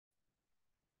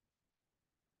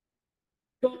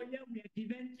So here we are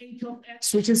given h of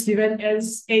x, which is given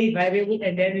as a variable,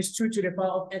 and then it's 2 to the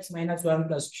power of x minus 1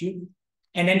 plus q.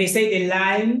 And then they say the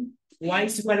line y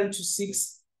is equal to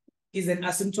 6 is an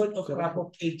asymptote of graph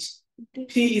of h.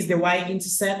 P is the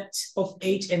y-intercept of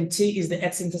h, and t is the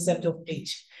x-intercept of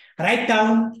h. Write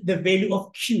down the value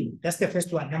of q. That's the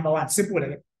first one, number one. Simple.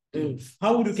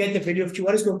 How would you get the value of q?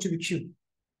 What is going to be q?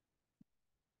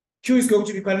 Q is going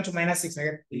to be equal to minus 6.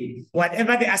 Okay?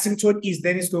 Whatever the asymptote is,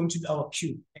 then it's going to be our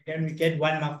Q. And then we get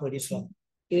 1 mark for this one.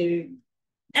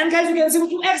 And guys, you can see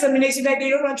with examination, like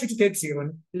they don't want you to get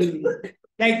 0.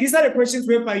 Like these are the questions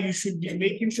whereby you should be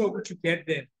making sure that you get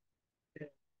them.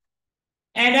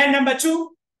 And then number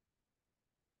 2,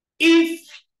 if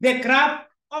the graph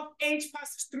of h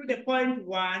passes through the point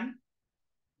 1,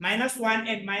 minus 1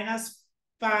 and minus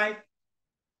 5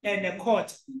 and a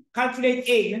quarter, calculate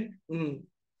A.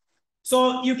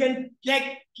 So you can,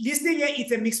 like this thing here,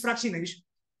 it's a mixed fraction.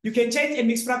 You can change a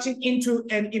mixed fraction into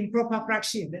an improper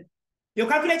fraction. Your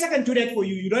calculator can do that for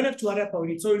you. You don't have to worry about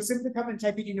it. So you simply come and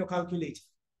type it in your calculator.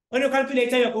 On your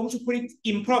calculator, you're going to put it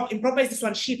improper. Improper is this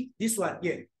one, shift, this one,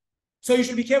 yeah. So you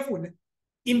should be careful.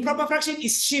 Improper fraction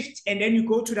is shift, and then you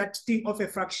go to that thing of a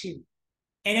fraction.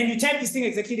 And then you type this thing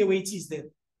exactly the way it is there.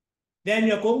 Then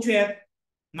you're going to have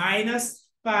minus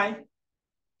 5.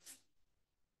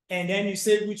 And then you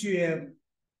say which you have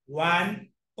 1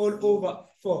 all over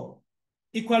 4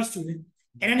 equals to it.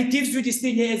 And then it gives you this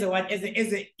thing here as a what?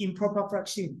 As an improper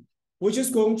fraction, which is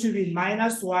going to be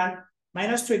minus 1,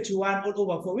 minus 21 all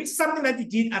over 4, which is something that we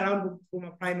did around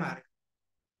from primary.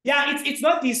 Yeah, it's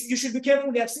not this. You should be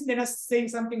careful. They have seen them saying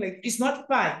something like it's not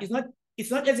 5. It's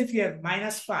not as if you have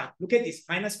minus 5. Look at this,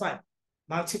 minus 5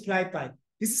 multiplied by.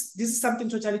 This is something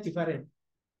totally different.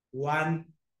 1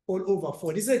 all over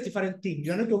 4. This is a different thing.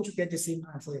 You're not going to get the same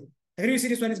answer. And you see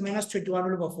this one is minus 21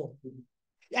 all over 4.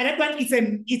 And that one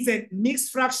it's a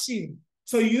mixed fraction.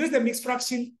 So you use the mixed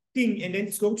fraction thing, and then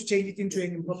it's going to change it into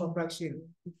an improper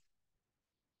fraction.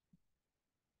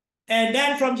 And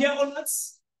then from here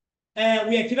onwards,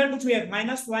 we are given which we have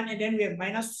minus 1, and then we have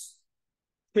minus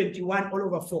 21 all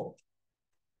over 4.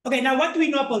 Okay, now what do we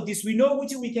know about this? We know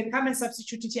which we can come and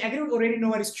substitute it. I think we already know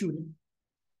what is Q.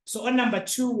 So on number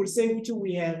 2, we'll say which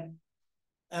we have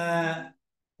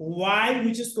y,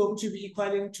 which is going to be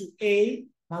equivalent to a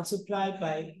multiplied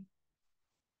by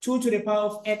 2 to the power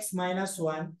of x minus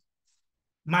 1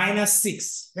 minus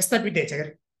 6. Let's start with that.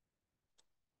 Okay?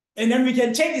 And then we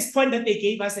can check this point that they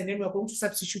gave us, and then we're going to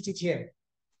substitute it here.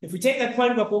 If we take that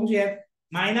point, we're going to have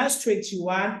minus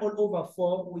 21 all over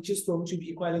 4, which is going to be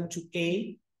equivalent to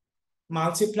a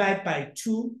multiplied by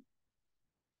 2.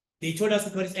 They told us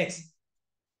what is x.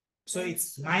 So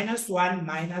it's minus 1,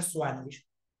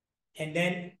 and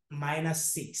then minus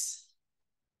 6.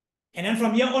 And then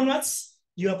from here onwards,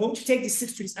 you are going to take this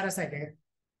 6 to this other side. Right?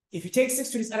 If you take 6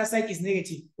 to this other side, it's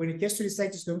negative. When it gets to this side,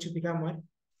 it's going to become 1.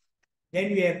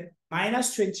 Then we have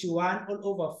minus 21 all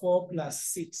over 4 plus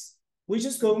 6, which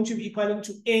is going to be equivalent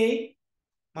to a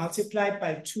multiplied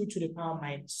by 2 to the power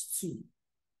minus 2.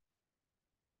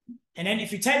 And then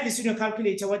if you type this in your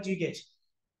calculator, what do you get?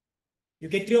 You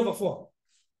get 3 over 4.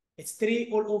 It's 3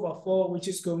 all over 4, which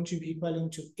is going to be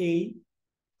equivalent to a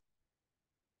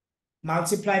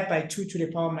multiplied by 2 to the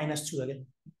power minus 2 again.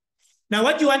 Now,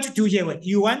 what you want to do here,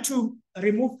 you want to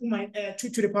remove 2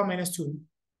 to the power minus 2.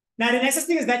 Now, the nicest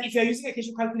thing is that if you're using a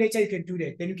casual calculator, you can do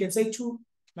that. Then you can say 2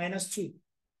 minus 2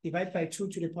 divided by 2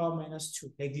 to the power minus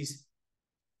 2, like this.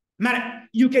 Now,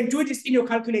 you can do this in your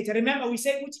calculator. Remember, we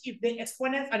said which if the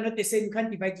exponents are not the same, you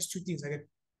can't divide these two things again.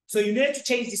 So you need to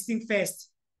change this thing first.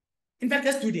 In fact,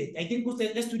 let's do that. I think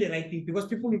let's do the right thing because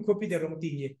people will copy the wrong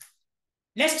thing here.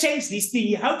 Let's change this thing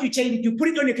here. How do you change it? You put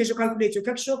it on your casual calculator. Your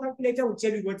casual calculator will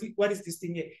tell you what is this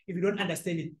thing here if you don't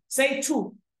understand it. Say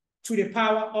 2 to the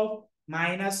power of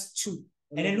minus 2.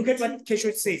 And then look at what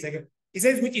casual says. Again. It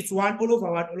says which it's 1 all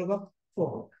over 1 all over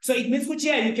 4. So it means which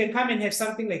here you can come and have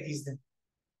something like this then.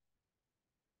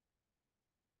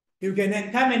 You can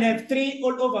then come and have 3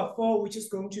 all over 4, which is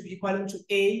going to be equivalent to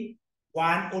a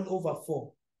 1 all over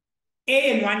 4.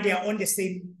 A and 1, they are on the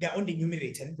same, they are on the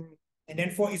numerator. And then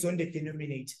 4 is on the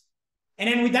denominator. And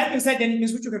then with that being said, then it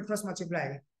means which you can cross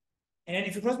multiply. And then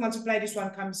if you cross multiply, this one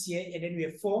comes here, and then we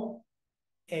have 4.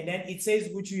 And then it says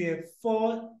which you have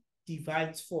 4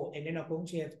 divides 4. And then I'm going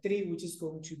to have 3, which is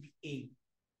going to be a.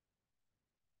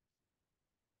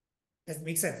 Does it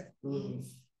make sense?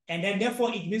 And then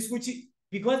therefore it means which,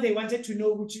 because they wanted to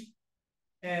know which,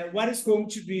 what is going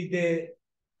to be the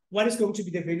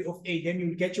value of a, then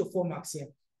you'll get your 4 marks here.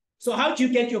 So how do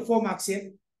you get your 4 marks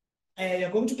here?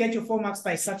 You're going to get your 4 marks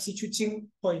by substituting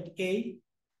point A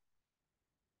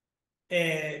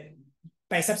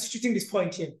by substituting this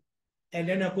point here. And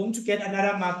then we're going to get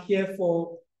another mark here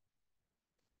for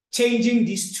changing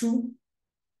these two.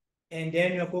 And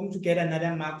then you're going to get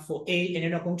another mark for A, and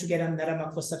then you're going to get another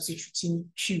mark for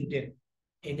substituting Q then.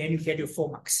 And then you get your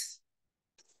 4 marks.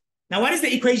 Now, what is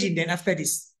the equation then after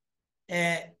this?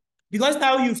 Because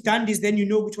now you've done this, then you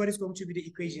know which one is going to be the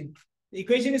equation. The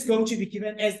equation is going to be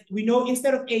given as, we know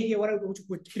instead of A here, what are we going to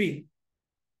put? 3.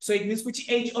 So it means which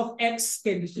h of x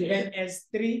can be given as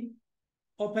 3,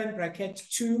 open bracket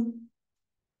 2,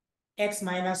 x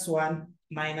minus 1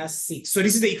 minus 6. So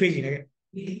this is the equation, okay?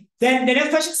 Then the next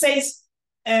question says,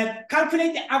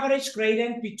 calculate the average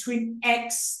gradient between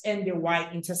x and the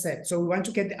y-intercept. So we want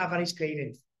to get the average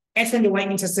gradient, x and the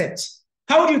y-intercept.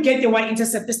 How do you get the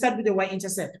y-intercept? Let's start with the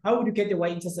y-intercept. How would you get the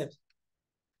y-intercept?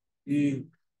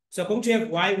 So I'm going to have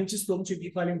y, which is going to be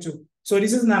equal to, so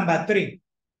this is number 3.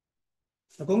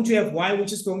 I'm going to have y,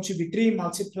 which is going to be 3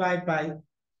 multiplied by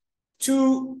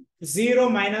 2, 0,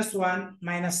 minus 1,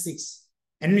 minus 6.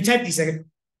 And we type this again.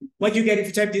 What do you get if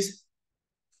you type this?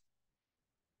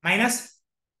 Minus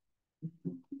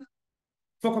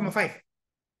 4,5.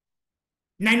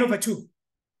 9 over 2.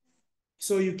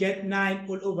 So you get 9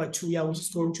 all over 2, yeah, which is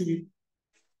going to be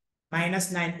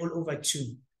minus 9 all over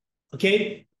 2.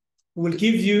 Okay? We'll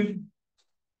give you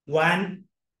 1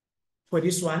 for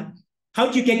this one. How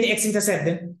do you get the x-intercept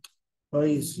then?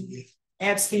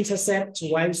 X-intercept,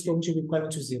 y is going to be equal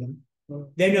to 0.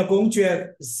 Then you're going to have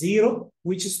 0,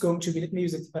 which is going to be, let me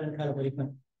use a different color for it.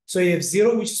 So you have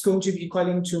 0, which is going to be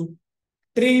equal to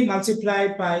 3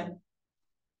 multiplied by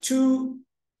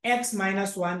 2x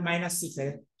minus 1 minus 6.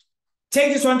 Right?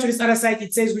 Take this one to this other side.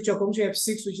 It says which you're going to have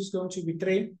 6, which is going to be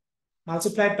 3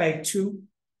 multiplied by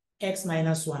 2x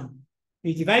minus 1.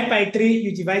 You divide by 3,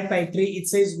 you divide by 3. It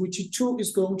says which 2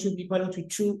 is going to be equal to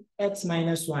 2x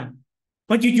minus 1.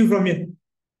 What do you do from here?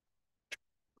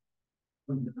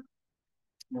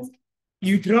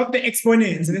 You drop the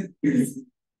exponent.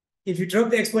 If you drop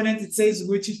the exponent, it says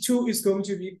which 2 is going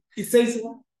to be, it says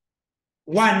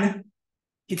 1.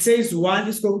 It says 1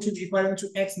 is going to be equal to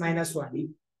x minus 1.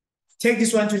 Take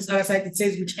this one to this other side. It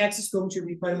says which x is going to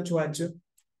be equal to 1,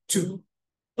 2.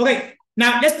 Okay,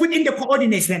 now let's put in the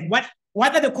coordinates then.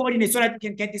 What are the coordinates so that we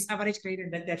can get this average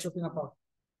gradient that they're talking about?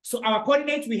 So our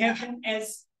coordinates, we have them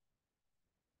as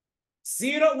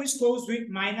 0, which goes with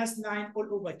minus 9 all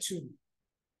over 2.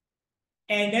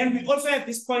 And then we also have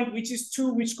this point, which is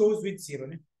 2, which goes with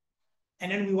 0.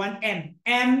 And then we want m.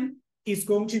 M is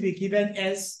going to be given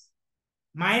as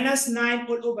minus 9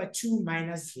 all over 2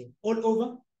 minus 0. All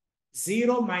over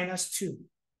 0 minus 2.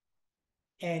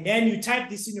 And then you type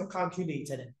this in your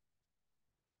calculator. Then.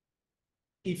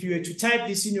 If you were to type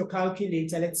this in your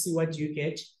calculator, let's see what you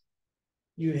get.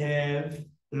 You have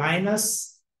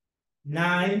minus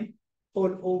 9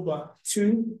 all over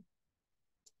 2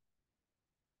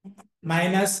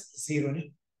 minus 0.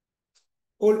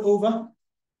 All over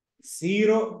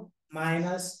 0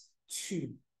 minus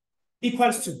 2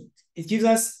 equals to, it gives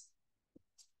us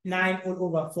 9 all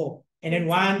over 4. And then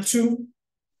 1, 2.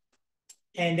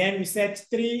 And then we set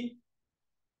 3,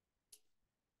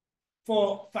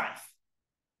 4, 5.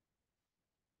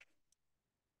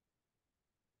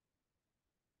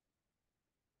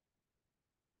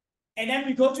 And then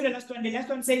we go to the last one. The last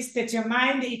one says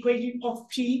determine the equation of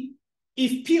P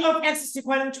if P of x is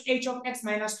equal to h of x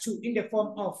minus 2 in the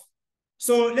form of.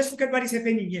 So let's look at what is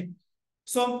happening here.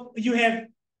 So you have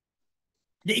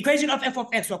the equation of f of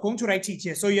x. We're going to write it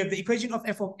here. So you have the equation of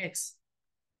f of x.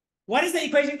 What is the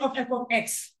equation of f of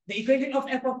x? The equation of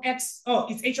f of x, oh,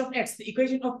 it's h of x. The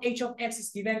equation of h of x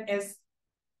is given as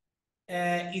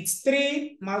it's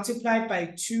 3 multiplied by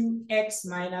 2x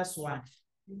minus 1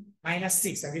 minus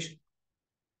 6.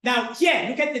 Now here,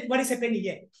 look at what is happening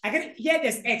here. Here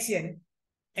there's x here.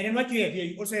 And then what you have here,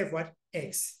 you also have what?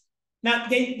 X. Now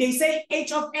they say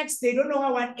h of x, they don't know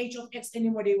how want h of x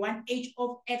anymore. They want h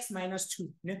of x minus 2.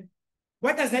 Yeah?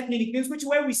 What does that mean? It means which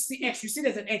way we see x, you see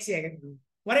there's an x here.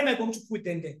 What am I going to put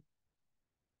then there?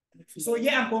 So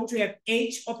here I'm going to have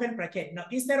h open bracket. Now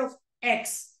instead of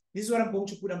x, this is what I'm going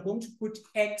to put. I'm going to put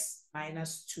x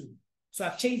minus 2. So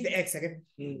I've changed the x again.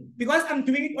 Because I'm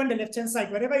doing it on the left-hand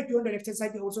side. Whatever I do on the left-hand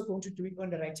side, you're also going to do it on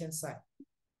the right-hand side.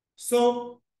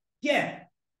 So here,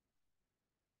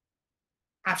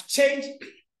 I've changed,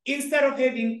 instead of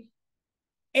having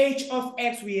h of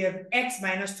x, we have x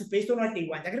minus 2 based on what they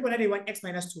want. Actually, they want x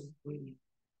minus 2.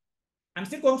 I'm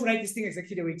still going to write this thing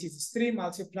exactly the way it is. It's 3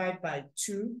 multiplied by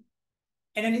 2.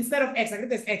 And then instead of x, I think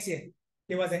there's x here.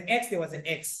 There was an x, there was an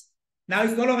x. Now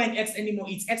it's no longer an x anymore.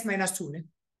 It's x minus 2. Né?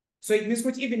 So it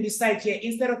means even this side here,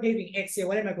 instead of having x here,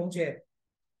 what am I going to have?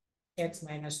 X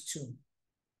minus 2.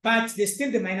 But there's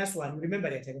still the minus 1. Remember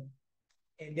that.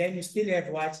 And then you still have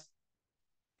what?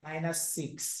 Minus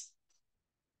 6.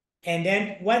 And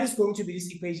then what is going to be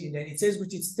this equation then? It says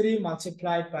which is 3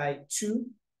 multiplied by 2.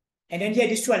 And then here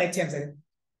these two are like terms.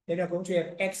 Then you're going to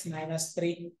have x minus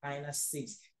 3 minus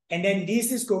 6. And then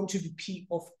this is going to be p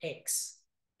of x.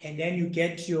 And then you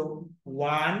get your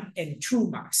 1 and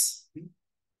 2 marks.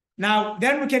 Now,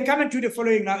 then we can come and do the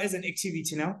following now as an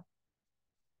activity now.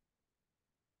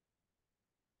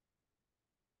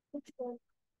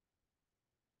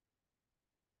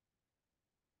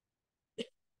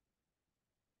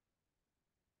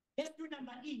 Let's do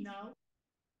number E now.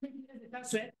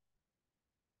 That's right.